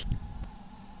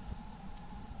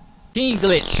King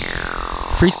Glitch.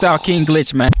 Freestyle King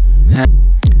Glitch, man.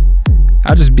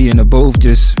 I just be in the booth,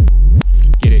 just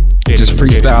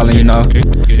freestyling, you know,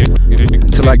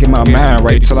 till I get my mind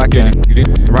right, till I can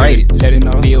write. Let it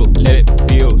build, let it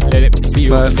build, let it build.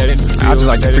 But I just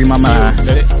like to free my mind.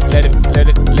 Let it.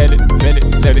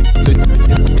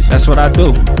 That's what I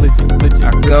do.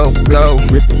 I go,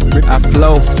 I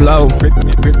flow.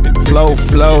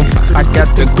 I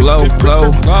got the glow.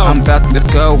 I'm about to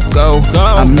go.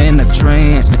 I'm in a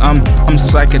trance. I'm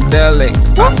psychedelic.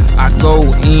 I go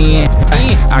in.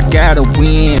 I gotta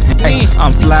win.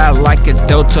 I'm fly like a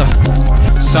Delta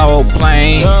soul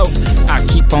plane. I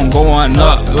keep on going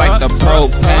up like the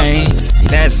propane.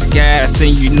 That's gas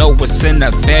and you know what's in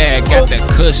the bag. Got the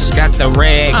kush, got the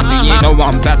rag. You know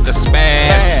I'm about to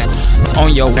spaz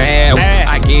on your ass.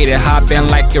 I get it hopping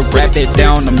like a rabbit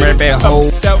down the rabbit hole.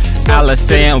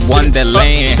 Alice in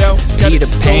Wonderland, Peter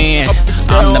Pan.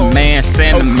 I'm the man,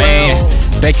 stand the man.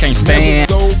 They can't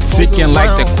stand. Sinking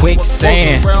like the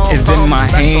quicksand is in my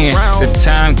hand. The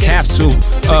time capsule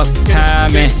of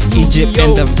time in Egypt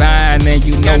and divine. And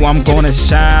you know I'm gonna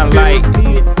shine like,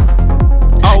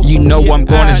 you know I'm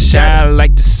gonna shine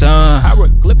like the sun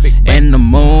and the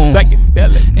moon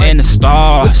and the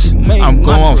stars. I'm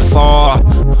going far,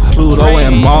 Pluto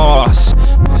and Mars,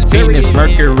 Venus,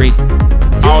 Mercury,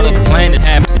 all the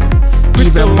planets,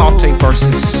 even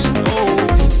multiverses.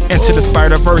 Into the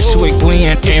Spider-Verse with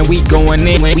Gwen, and we going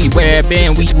in, we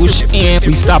webbing, we swoosh in,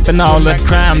 we stopping all the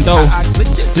crime though,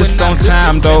 just on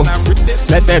time though,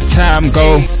 let that time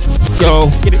go, flow,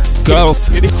 go,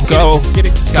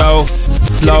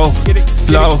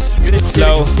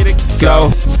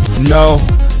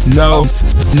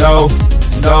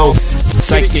 no,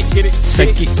 psychic,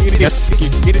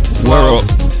 world,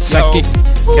 psychic,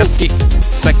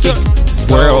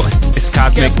 world, it's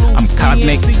cosmic, I'm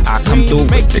cosmic, I come through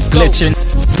with the glitching,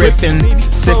 gripping,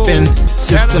 sipping,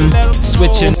 system,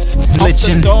 switching,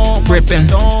 glitching, gripping,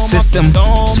 system,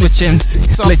 switching,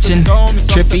 glitching,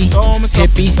 trippy,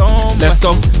 hippie, let's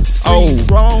go,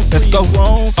 let's go,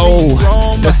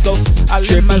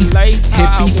 trippy,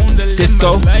 hippie,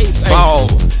 disco, ball,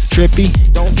 trippy,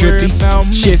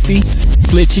 shifty,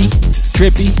 glitchy,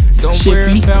 trippy,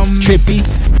 shifty, trippy,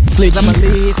 glitchy,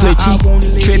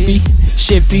 trippy,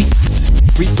 shifty,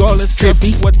 regardless,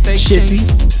 trippy, shifty,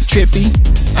 trippy,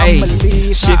 ayy,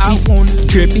 shifty,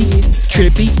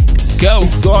 trippy, go,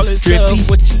 trippy,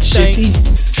 shifty,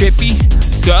 trippy,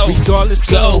 go,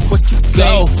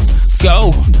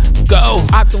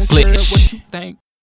 glitch.